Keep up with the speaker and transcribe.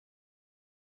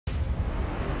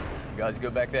guys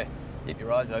good back there? Keep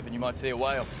your eyes open, you might see a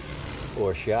whale.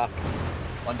 Or a shark.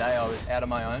 One day I was out on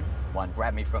my own. One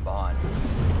grabbed me from behind.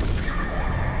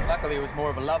 Luckily, it was more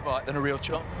of a love bite than a real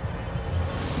chomp.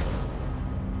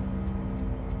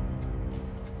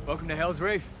 Welcome to Hell's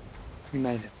Reef. We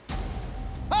made it.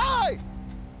 Hey!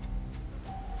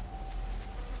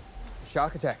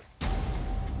 Shark attack.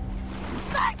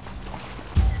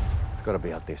 It's got to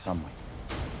be out there somewhere.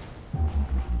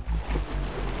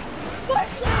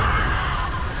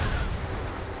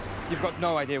 You've got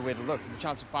no idea where to look. The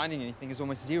chance of finding anything is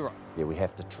almost zero. Yeah, we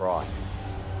have to try.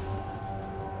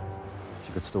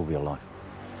 She could still be alive.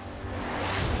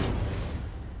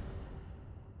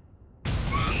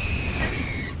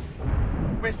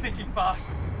 We're sinking fast.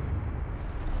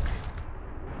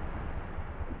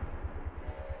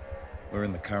 We're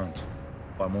in the current.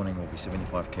 By morning, we'll be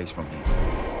 75 k's from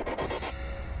here.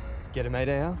 Get a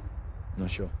mayday out? Not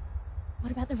sure.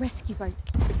 What about the rescue boat?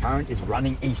 The current is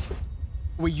running east.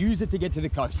 We use it to get to the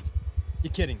coast.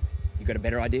 You're kidding. You got a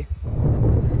better idea?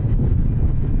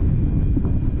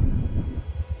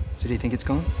 So do you think it's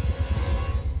gone?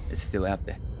 It's still out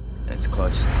there, and it's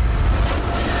close.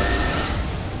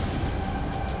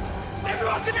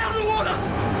 Everyone get out of the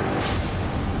water!